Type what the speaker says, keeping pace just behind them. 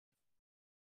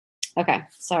Okay.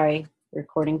 Sorry,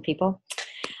 recording people.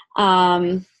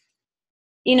 I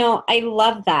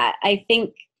love that. I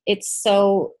think it's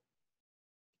so,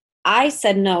 I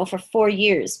said no for 4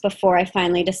 years before I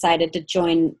finally decided to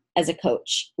join as a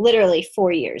coach. Literally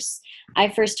 4 years. I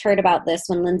first heard about this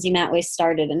when Lindsay Matway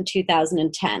started in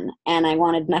 2010, and I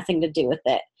wanted nothing to do with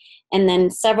it. And then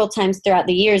several times throughout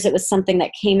the years, it was something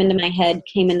that came into my head,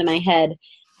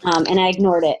 and I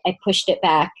ignored it. I pushed it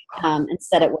back and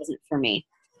said it wasn't for me.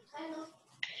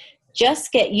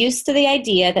 Just get used to the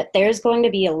idea that there's going to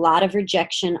be a lot of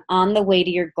rejection on the way to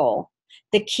your goal.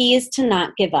 The key is to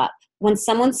not give up. When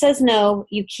someone says no,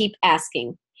 you keep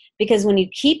asking. Because when you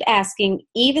keep asking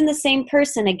even the same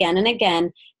person again and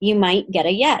again, you might get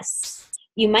a yes.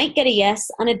 You might get a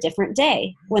yes on a different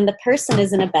day when the person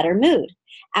is in a better mood,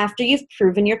 after you've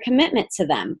proven your commitment to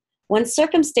them, when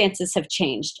circumstances have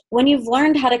changed, when you've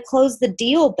learned how to close the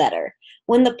deal better,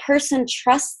 when the person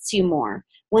trusts you more,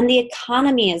 when the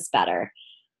economy is better.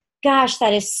 Gosh,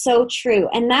 that is so true.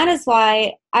 And that is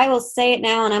why I will say it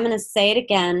now, and I'm going to say it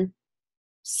again.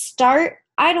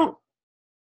 I don't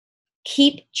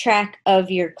keep track of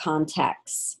your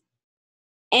contacts.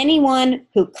 Anyone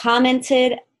who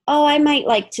commented, oh, I might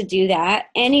like to do that.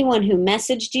 Anyone who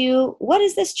messaged you, what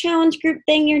is this challenge group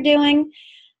thing you're doing?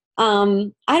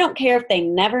 I don't care if they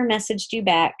never messaged you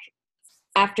back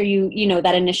after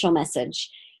that initial message.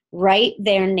 Write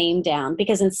their name down,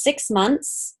 because in 6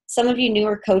 months, some of you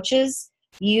newer coaches,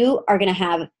 you are going to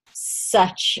have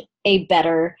such a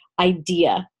better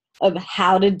idea of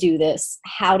how to do this,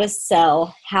 how to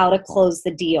sell, how to close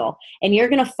the deal. And you're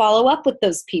going to follow up with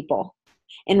those people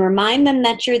and remind them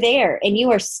that you're there and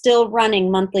you are still running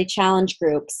monthly challenge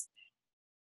groups,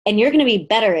 and you're going to be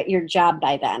better at your job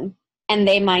by then, and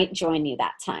they might join you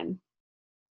that time.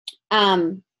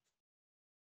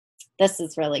 This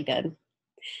is really good.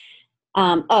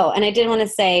 And I did want to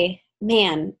say,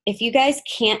 man, if you guys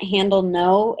can't handle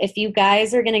no, if you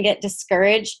guys are going to get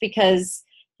discouraged because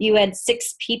you had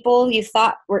 6 people you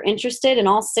thought were interested and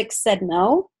all 6 said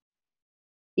no,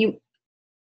 you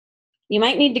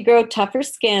might need to grow tougher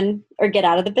skin or get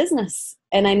out of the business.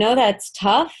 And I know that's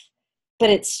tough, but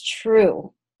it's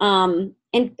true. And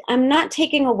I'm not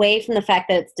taking away from the fact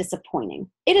that it's disappointing.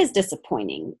 It is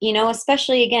disappointing,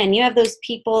 especially, again, you have those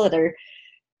people that are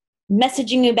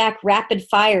messaging you back rapid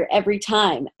fire every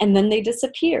time, and then they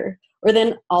disappear. Or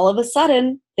then all of a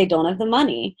sudden they don't have the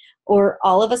money, or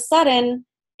all of a sudden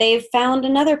they've found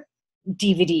another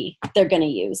DVD they're going to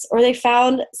use, or they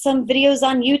found some videos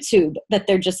on YouTube that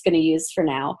they're just going to use for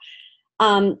now.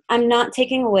 I'm not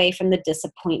taking away from the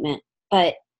disappointment,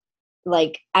 but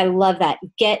I love that.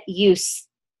 Get used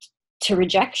to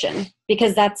rejection,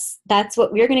 because that's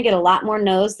what you're going to get. A lot more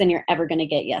no's than you're ever going to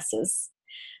get yeses.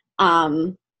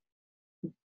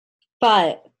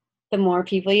 But the more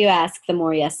people you ask, the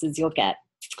more yeses you'll get.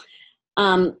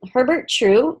 Herbert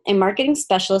True, a marketing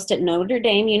specialist at Notre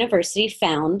Dame University,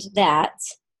 found that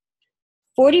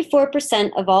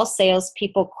 44% of all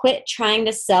salespeople quit trying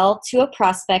to sell to a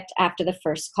prospect after the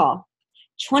first call.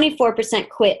 24%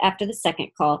 quit after the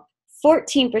second call.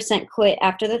 14% quit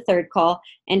after the third call,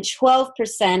 and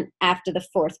 12% after the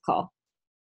fourth call.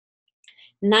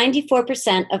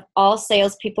 94% of all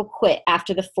salespeople quit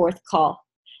after the fourth call,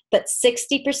 but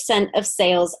 60% of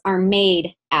sales are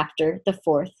made after the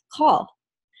fourth call.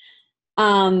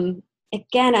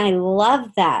 Again, I love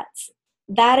that.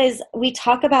 That is, we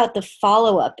talk about the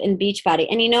follow-up in Beachbody.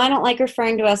 And I don't like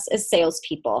referring to us as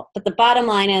salespeople, but the bottom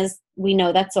line is we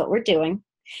know that's what we're doing.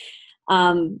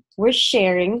 We're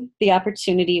sharing the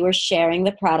opportunity. We're sharing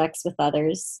the products with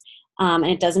others. And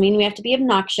it doesn't mean we have to be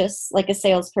obnoxious like a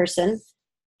salesperson,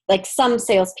 like some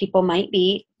salespeople might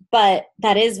be, but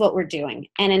that is what we're doing.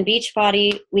 And in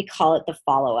Beachbody, we call it the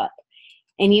follow-up.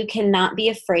 And you cannot be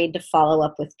afraid to follow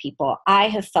up with people. I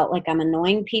have felt like I'm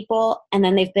annoying people, and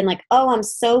then they've been like, oh, I'm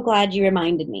so glad you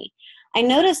reminded me. I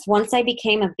noticed once I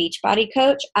became a Beachbody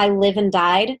coach, I live and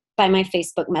died by my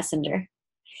Facebook Messenger.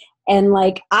 And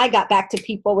I got back to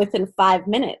people within 5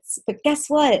 minutes. But guess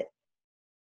what?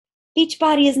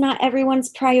 Beachbody is not everyone's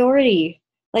priority.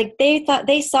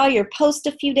 They saw your post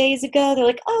a few days ago. They're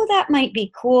like, oh, that might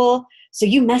be cool. So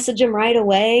you message them right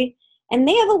away. And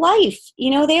they have a life,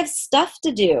 they have stuff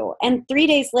to do. And 3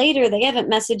 days later, they haven't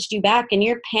messaged you back and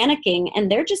you're panicking and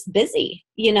they're just busy,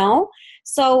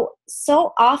 So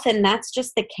often that's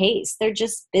just the case. They're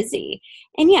just busy.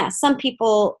 And yeah, some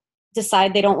people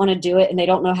decide they don't want to do it and they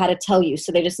don't know how to tell you.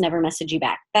 So they just never message you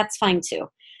back. That's fine too.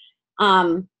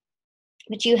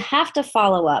 But you have to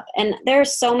follow up. And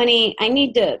there's so many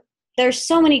good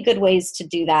ways to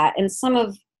do that. And some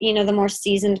of, the more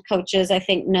seasoned coaches I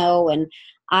think know, and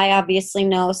I obviously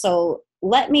know. So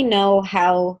let me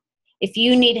know if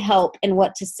you need help and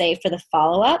what to say for the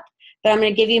follow-up. But I'm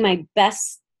going to give you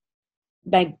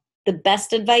the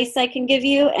best advice I can give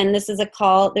you. And this is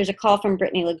there's a call from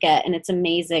Brittany Leggett, and it's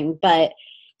amazing, but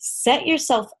set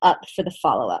yourself up for the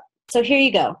follow-up. So here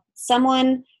you go.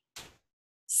 Someone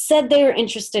said they were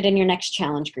interested in your next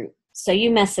challenge group. So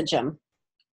you message them.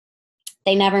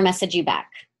 They never message you back.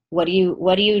 What do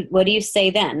you say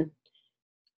then?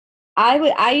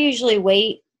 I usually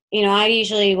wait. I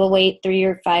usually will wait 3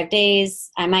 or 5 days.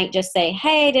 I might just say,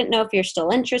 hey, I didn't know if you're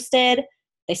still interested.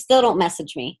 They still don't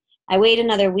message me. I wait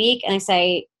another week and I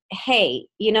say, hey,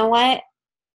 you know what?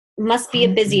 Must be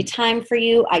a busy time for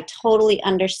you. I totally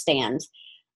understand.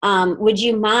 Would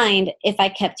you mind if I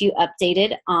kept you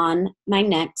updated on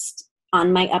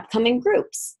my upcoming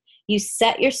groups? You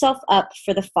set yourself up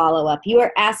for the follow-up. You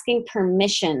are asking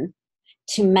permission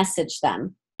to message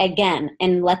them again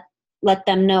and let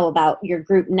them know about your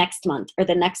group next month or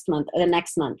the next month or the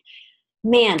next month.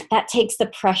 Man, that takes the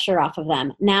pressure off of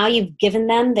them. Now you've given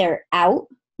them their out.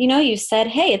 You said,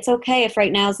 hey, it's okay if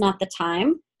right now is not the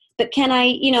time, but can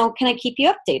I keep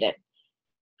you updated?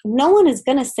 No one is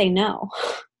going to say no.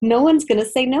 No one's going to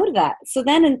say no to that. So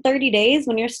then in 30 days,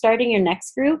 when you're starting your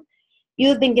next group, you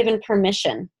have been given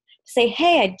permission to say,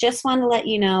 hey, I just want to let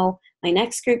you know my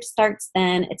next group starts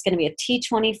then. It's going to be a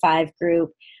T25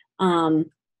 group.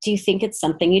 Do you think it's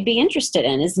something you'd be interested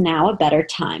in? Is now a better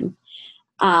time?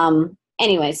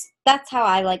 Anyways, that's how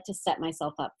I like to set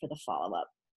myself up for the follow-up.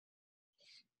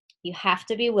 You have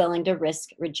to be willing to risk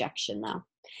rejection, though.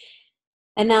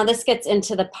 And now this gets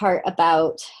into the part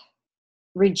about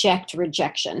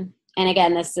rejection. And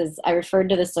again, I referred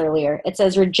to this earlier. It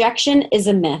says rejection is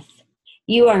a myth.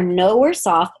 You are no worse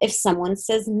off if someone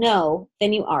says no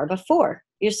than you are before.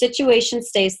 Your situation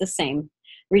stays the same.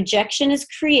 Rejection is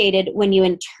created when you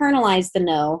internalize the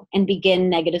no and begin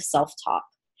negative self-talk.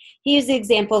 He used the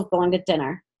example of going to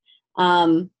dinner.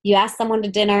 You ask someone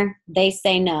to dinner, they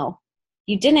say no.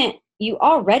 You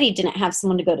already didn't have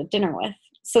someone to go to dinner with.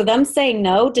 So them saying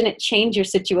no didn't change your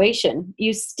situation.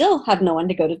 You still have no one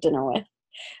to go to dinner with.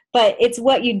 But it's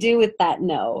what you do with that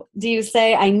no. Do you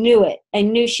say, I knew it. I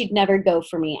knew she'd never go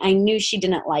for me. I knew she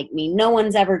didn't like me. No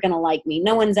one's ever going to like me.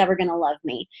 No one's ever going to love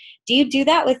me. Do you do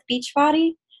that with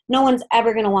Beachbody? No one's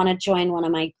ever going to want to join one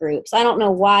of my groups. I don't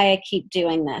know why I keep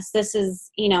doing this. This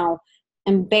is,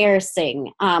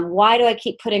 embarrassing. Why do I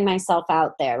keep putting myself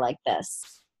out there like this?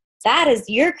 That is,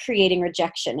 you're creating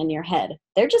rejection in your head.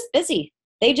 They're just busy.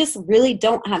 They just really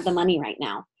don't have the money right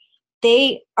now.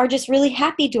 They are just really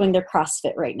happy doing their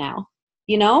CrossFit right now.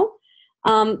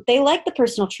 They like the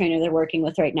personal trainer they're working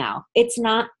with right now. It's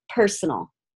not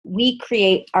personal. We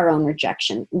create our own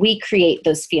rejection. We create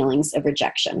those feelings of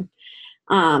rejection.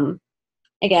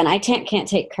 Again, I can't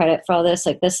take credit for all this.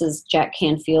 Like, this is Jack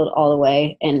Canfield all the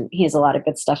way. And he has a lot of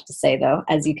good stuff to say, though,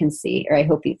 as you can see, or I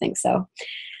hope you think so.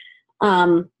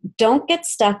 Don't get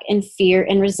stuck in fear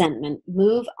and resentment.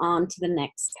 Move on to the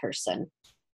next person.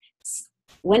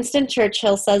 Winston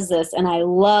Churchill says this, and I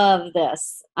love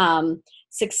this.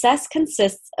 Success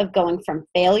consists of going from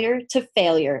failure to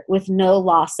failure with no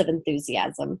loss of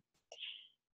enthusiasm.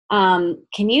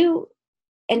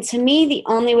 And to me, the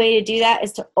only way to do that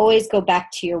is to always go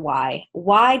back to your why.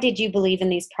 Why did you believe in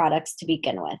these products to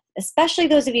begin with? Especially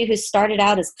those of you who started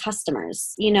out as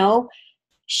customers.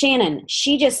 Shannon,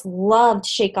 she just loved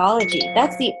Shakeology.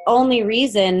 That's the only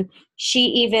reason she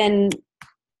even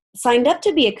signed up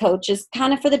to be a coach, is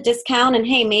kind of for the discount and,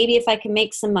 hey, maybe if I can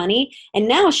make some money. And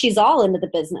now she's all into the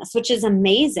business, which is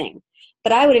amazing.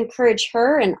 But I would encourage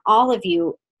her and all of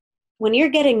you, when you're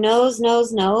getting no's,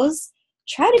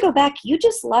 try to go back. You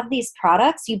just love these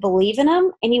products, you believe in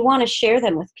them, and you want to share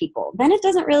them with people. Then it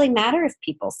doesn't really matter if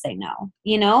people say no,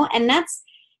 and that's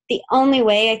the only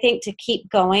way, I think, to keep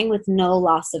going with no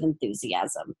loss of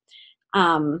enthusiasm.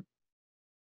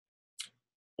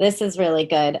 This is really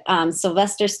good.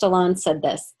 Sylvester Stallone said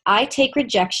this: I take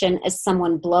rejection as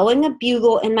someone blowing a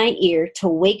bugle in my ear to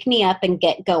wake me up and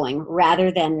get going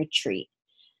rather than retreat.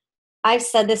 I've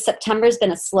said this, September's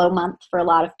been a slow month for a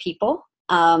lot of people.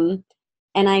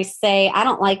 And I say, I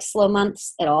don't like slow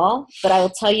months at all, but I will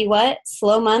tell you what,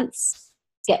 slow months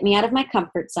get me out of my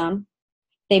comfort zone.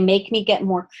 They make me get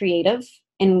more creative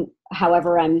in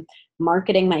however I'm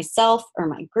marketing myself or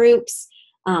my groups.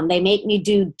 They make me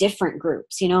do different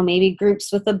groups, maybe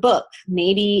groups with a book,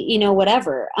 maybe,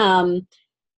 whatever.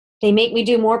 They make me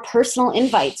do more personal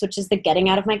invites, which is the getting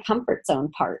out of my comfort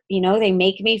zone part. They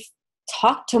make me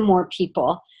talk to more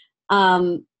people.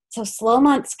 So slow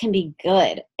months can be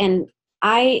good. And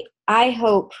I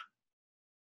hope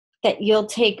that you'll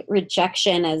take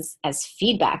rejection as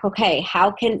feedback. Okay,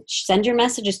 send your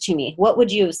messages to me. What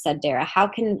would you have said, Dara? How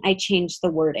can I change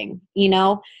the wording?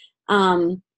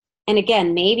 And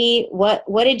again, maybe what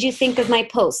did you think of my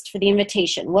post for the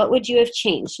invitation? What would you have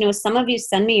changed? Some of you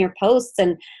send me your posts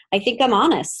and I think I'm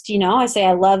honest. I say,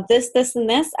 I love this, this, and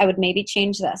this. I would maybe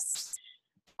change this.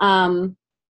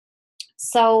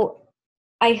 So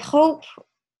I hope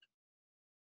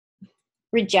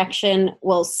rejection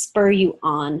will spur you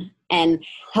on and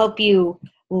help you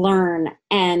learn.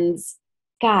 And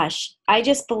gosh, I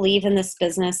just believe in this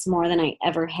business more than I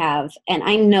ever have. And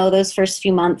I know those first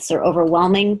few months are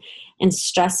overwhelming and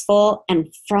stressful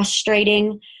and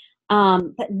frustrating.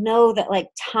 But know that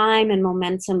time and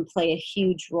momentum play a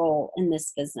huge role in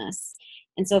this business.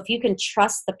 And so if you can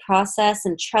trust the process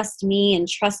and trust me and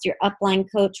trust your upline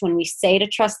coach when we say to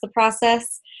trust the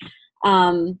process,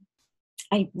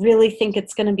 I really think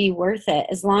it's going to be worth it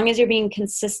as long as you're being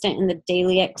consistent in the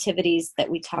daily activities that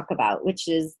we talk about, which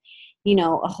is,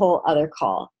 a whole other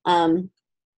call.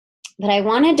 But I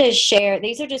wanted to share,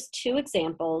 these are just 2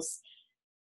 examples.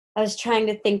 I was trying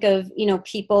to think of,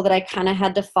 people that I kind of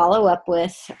had to follow up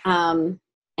with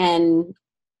and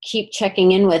keep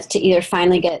checking in with to either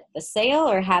finally get the sale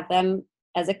or have them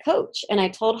as a coach. And I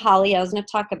told Holly I was going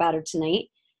to talk about her tonight.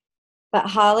 But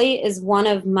Holly is one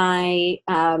of my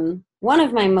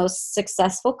most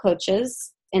successful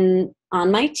coaches on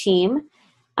my team.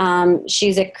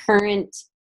 She's a current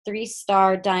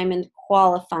 3-star diamond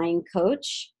qualifying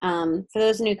coach. For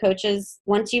those new coaches,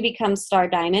 once you become star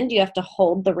diamond, you have to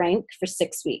hold the rank for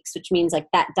 6 weeks, which means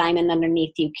that diamond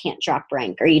underneath you can't drop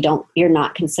rank, or you're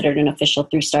not considered an official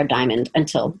 3-star diamond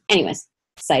until, anyways,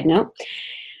 side note.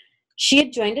 She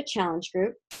had joined a challenge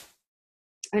group.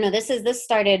 This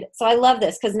started, so I love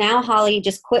this because now Holly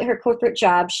just quit her corporate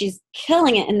job. She's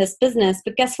killing it in this business,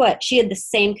 but guess what? She had the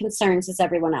same concerns as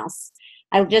everyone else.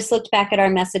 I just looked back at our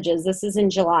messages. This is in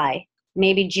July,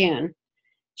 maybe June.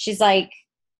 She's like,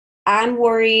 I'm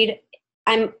worried.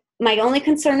 My only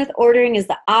concern with ordering is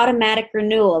the automatic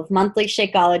renewal of monthly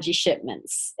Shakeology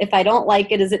shipments. If I don't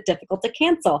like it, is it difficult to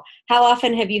cancel? How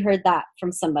often have you heard that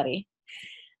from somebody?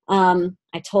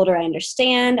 I told her I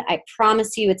understand. I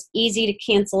promise you it's easy to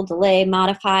cancel, delay,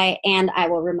 modify, and I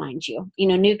will remind you.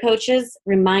 New coaches,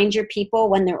 remind your people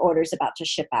when their order's about to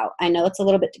ship out. I know it's a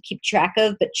little bit to keep track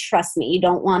of, but trust me, you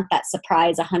don't want that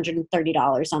surprise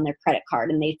 $130 on their credit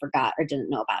card and they forgot or didn't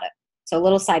know about it. So a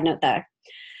little side note there.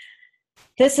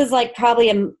 This is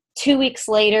probably 2 weeks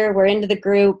later. We're into the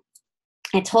group.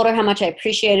 I told her how much I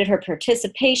appreciated her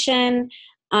participation.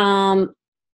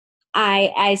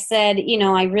 I said,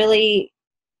 I really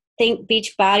think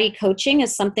Beachbody coaching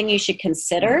is something you should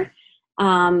consider.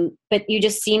 But you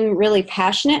just seem really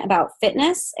passionate about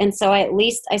fitness. And so I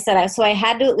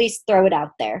had to at least throw it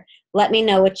out there. Let me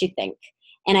know what you think.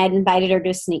 And I'd invited her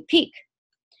to a sneak peek.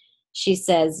 She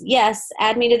says, yes,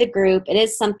 add me to the group. It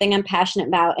is something I'm passionate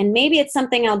about. And maybe it's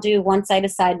something I'll do once I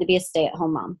decide to be a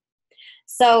stay-at-home mom.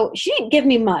 So she didn't give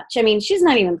me much. I mean, she's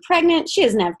not even pregnant. She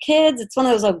doesn't have kids. It's one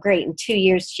of those, oh, great, in 2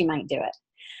 years she might do it.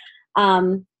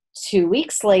 2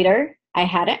 weeks later, I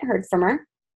hadn't heard from her.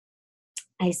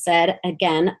 I said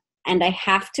again, and I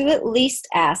have to at least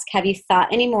ask, have you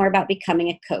thought any more about becoming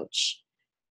a coach?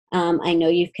 I know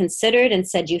you've considered and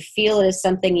said you feel it is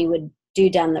something you would do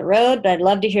down the road, but I'd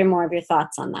love to hear more of your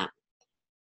thoughts on that.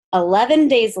 11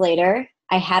 days later,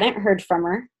 I hadn't heard from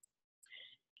her.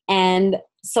 And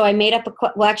so I made up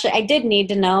actually, I did need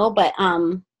to know, but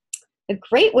a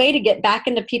great way to get back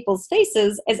into people's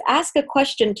faces is ask a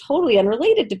question totally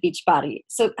unrelated to Beachbody.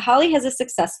 So Holly has a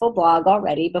successful blog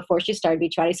already before she started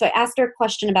Beachbody. So I asked her a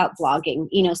question about blogging,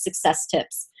 success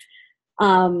tips.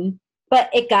 But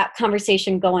it got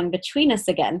conversation going between us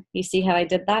again. You see how I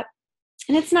did that?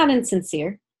 And it's not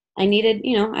insincere. I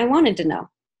wanted to know.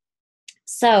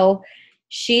 So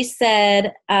she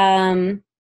said, I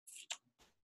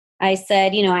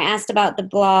said, I asked about the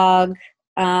blog.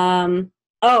 Asked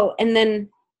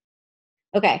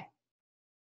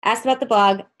about the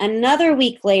blog. Another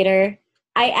week later,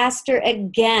 I asked her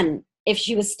again if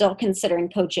she was still considering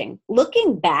coaching.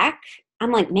 Looking back,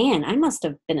 I'm like, man, I must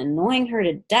have been annoying her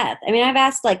to death. I mean, I've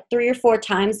asked 3 or 4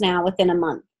 times now within a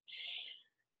month.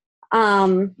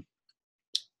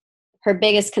 Her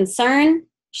biggest concern,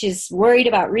 she's worried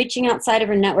about reaching outside of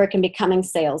her network and becoming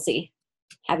salesy.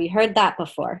 Have you heard that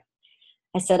before?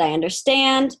 I said, I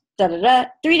understand. 3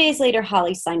 days later,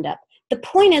 Holly signed up. The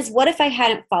point is, what if I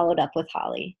hadn't followed up with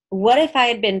Holly? What if I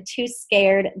had been too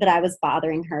scared that I was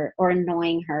bothering her or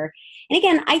annoying her? And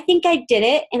again, I think I did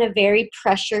it in a very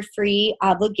pressure-free,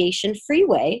 obligation-free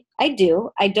way. I do.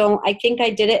 I think I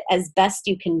did it as best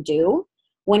you can do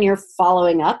when you're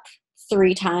following up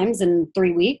 3 times in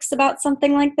 3 weeks about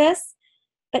something like this.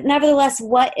 But nevertheless,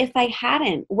 what if I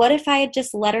hadn't? What if I had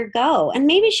just let her go? And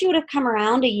maybe she would have come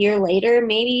around a year later.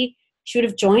 Maybe she would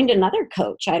have joined another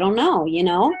coach. I don't know, you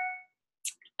know?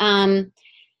 And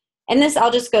this,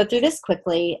 I'll just go through this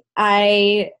quickly.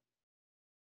 I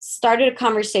started a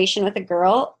conversation with a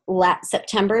girl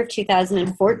September of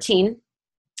 2014.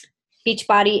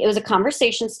 Beachbody, it was a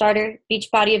conversation starter.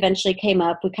 Beachbody eventually came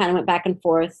up. We kind of went back and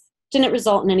forth. Didn't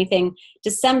result in anything.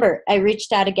 December, I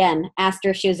reached out again, asked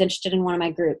her if she was interested in one of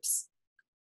my groups.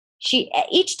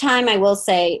 Each time, I will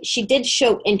say, she did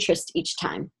show interest each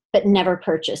time, but never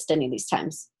purchased any of these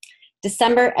times.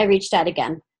 December, I reached out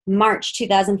again. March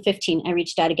 2015, I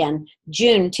reached out again.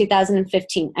 June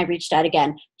 2015, I reached out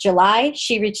again. July,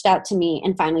 she reached out to me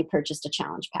and finally purchased a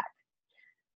challenge pack.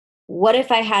 What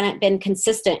if I hadn't been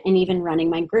consistent in even running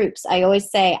my groups? I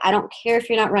always say, I don't care if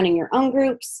you're not running your own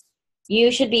groups.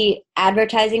 You should be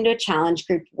advertising to a challenge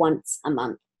group once a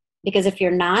month. Because if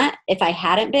you're not, if I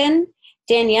hadn't been,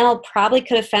 Danielle probably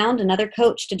could have found another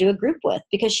coach to do a group with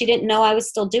because she didn't know I was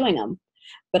still doing them.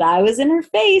 But I was in her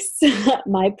face.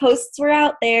 My posts were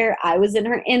out there. I was in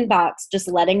her inbox,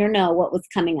 just letting her know what was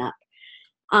coming up.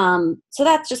 So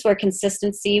that's just where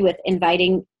consistency with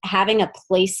having a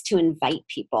place to invite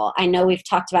people. I know we've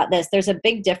talked about this. There's a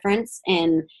big difference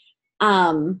in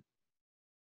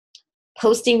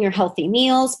posting your healthy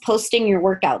meals, posting your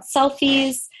workout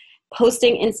selfies,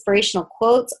 posting inspirational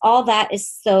quotes. All that is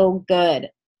so good.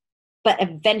 But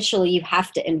eventually you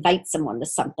have to invite someone to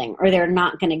something or they're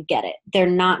not going to get it. They're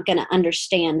not going to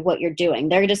understand what you're doing.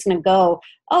 They're just going to go,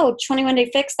 oh, 21 Day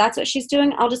Fix, that's what she's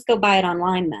doing. I'll just go buy it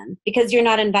online then, because you're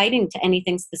not inviting to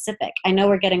anything specific. I know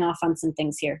we're getting off on some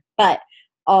things here, but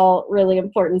all really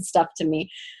important stuff to me.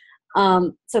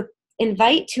 So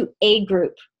invite to a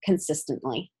group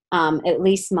consistently, at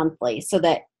least monthly, so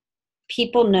that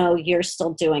people know you're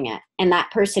still doing it. And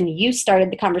that person you started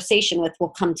the conversation with will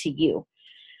come to you.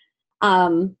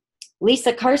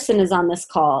 Lisa Carson is on this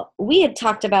call. We had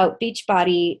talked about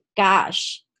Beachbody,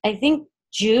 I think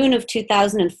June of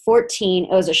 2014.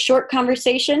 It was a short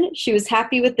conversation. She was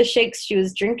happy with the shakes she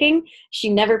was drinking. She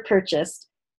never purchased.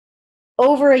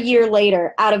 Over a year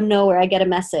later, out of nowhere, I get a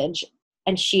message,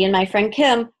 and she and my friend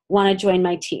Kim want to join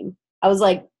my team. I was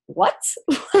like, what?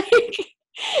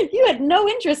 You had no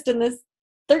interest in this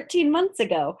 13 months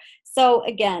ago. So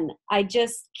again, I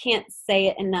just can't say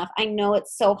it enough. I know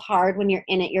it's so hard when you're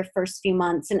in it your first few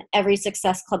months and every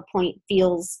Success Club point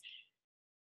feels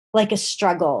like a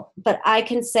struggle. But I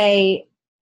can say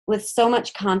with so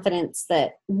much confidence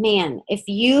that, man, if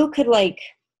you could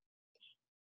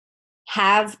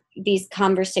have these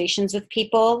conversations with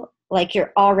people like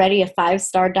you're already a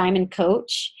 5-star diamond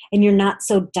coach and you're not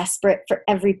so desperate for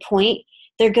every point,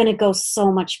 they're going to go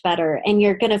so much better, and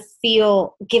you're going to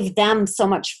give them so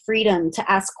much freedom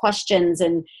to ask questions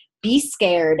and be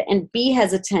scared and be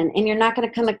hesitant, and you're not going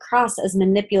to come across as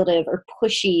manipulative or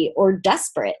pushy or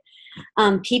desperate.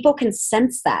 People can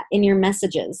sense that in your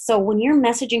messages. So when you're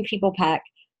messaging people back,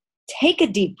 take a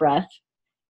deep breath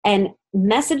and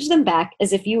message them back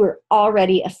as if you were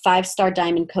already a 5-star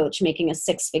diamond coach making a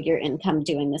 6-figure income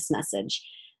doing this message.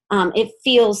 It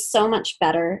feels so much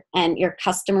better, and your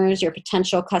customers, your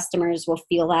potential customers will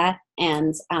feel that.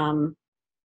 And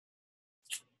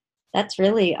that's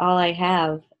really all I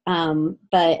have.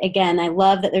 But again, I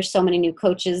love that there's so many new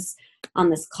coaches on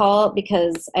this call,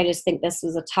 because I just think this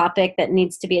was a topic that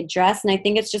needs to be addressed. And I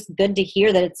think it's just good to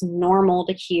hear that it's normal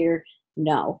to hear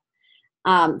no.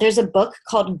 There's a book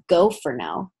called Go for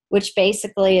No, which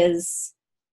basically is,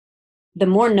 the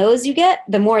more no's you get,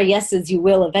 the more yeses you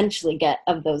will eventually get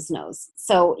of those no's.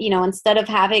 So, instead of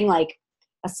having like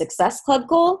a Success Club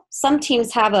goal, some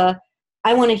teams have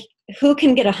who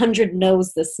can get 100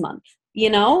 no's this month,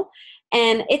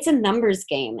 and it's a numbers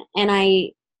game. And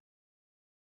I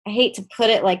hate to put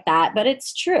it like that, but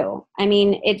it's true. I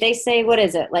mean, they say, what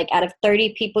is it? Like out of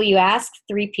 30 people you ask,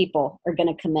 3 people are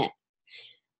going to commit.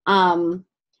 And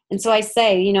so I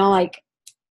say,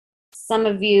 some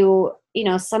of you,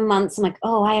 some months I'm like,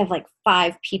 oh, I have like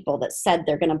 5 people that said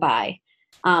they're going to buy.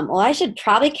 Well, I should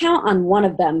probably count on one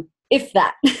of them, if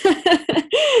that.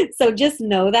 So just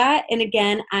know that. And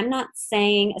again, I'm not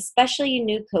saying, especially you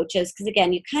new coaches, because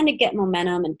again, you kind of get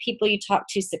momentum and people you talked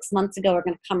to 6 months ago are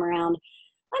going to come around.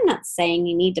 I'm not saying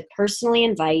you need to personally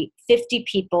invite 50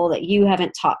 people that you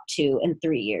haven't talked to in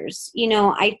 3 years.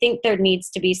 I think there needs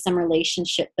to be some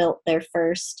relationship built there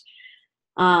first.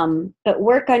 But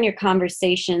work on your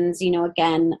conversations,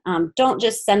 again, don't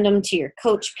just send them to your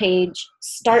coach page.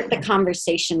 Start the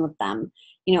conversation with them.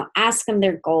 ask them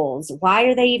their goals. Why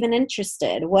are they even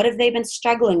interested? What have they been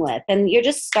struggling with? And you're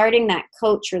just starting that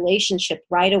coach relationship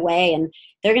right away. And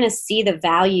they're going to see the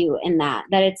value in that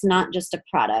it's not just a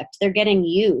product. They're getting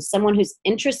you, someone who's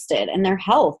interested in their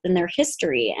health and their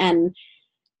history and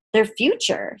their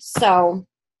future. So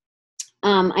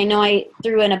I know I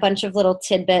threw in a bunch of little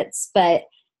tidbits, but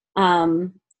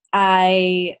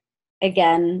I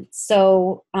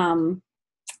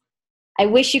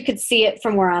wish you could see it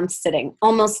from where I'm sitting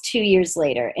almost 2 years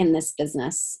later in this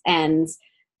business, and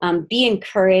be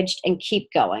encouraged and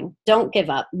keep going. Don't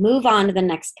give up. Move on to the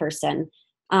next person.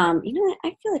 I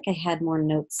feel like I had more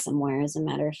notes somewhere, as a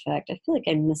matter of fact. I feel like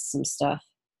I missed some stuff.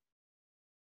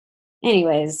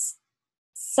 Anyways,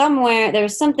 somewhere there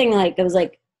was something like, it was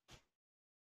like,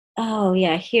 oh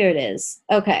yeah, here it is.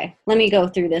 Okay, let me go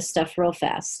through this stuff real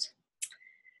fast.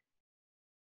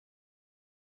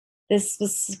 This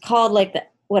was called like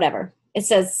whatever. It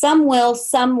says, some will,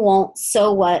 some won't.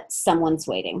 So what? Someone's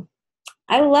waiting.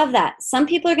 I love that. Some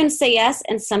people are going to say yes,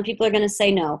 and some people are going to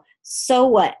say no. So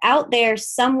what? Out there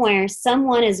somewhere,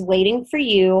 someone is waiting for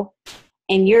you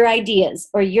and your ideas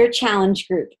or your challenge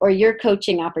group or your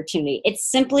coaching opportunity.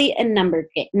 It's simply a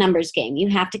numbers game. You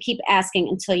have to keep asking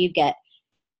until you get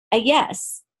a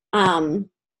yes.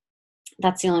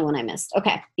 That's the only one I missed.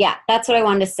 Okay. Yeah, that's what I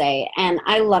wanted to say. And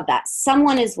I love that.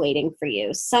 Someone is waiting for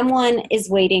you. Someone is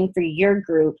waiting for your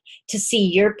group to see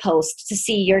your post, to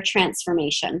see your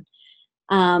transformation.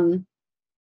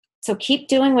 So keep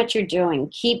doing what you're doing.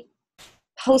 Keep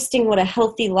posting what a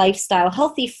healthy lifestyle,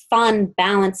 healthy, fun,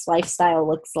 balanced lifestyle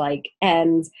looks like.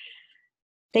 And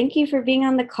thank you for being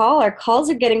on the call. Our calls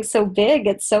are getting so big.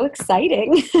 It's so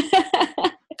exciting.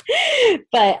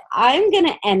 But I'm going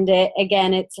to end it.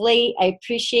 Again, it's late. I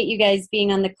appreciate you guys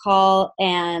being on the call.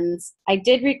 And I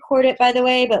did record it, by the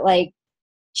way, but like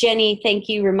Jenny, thank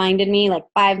you, reminded me like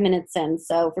 5 minutes in.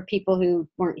 So for people who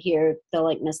weren't here, they'll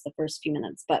like miss the first few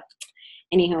minutes. But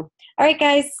anyhow, all right,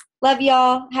 guys, love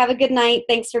y'all. Have a good night.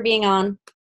 Thanks for being on.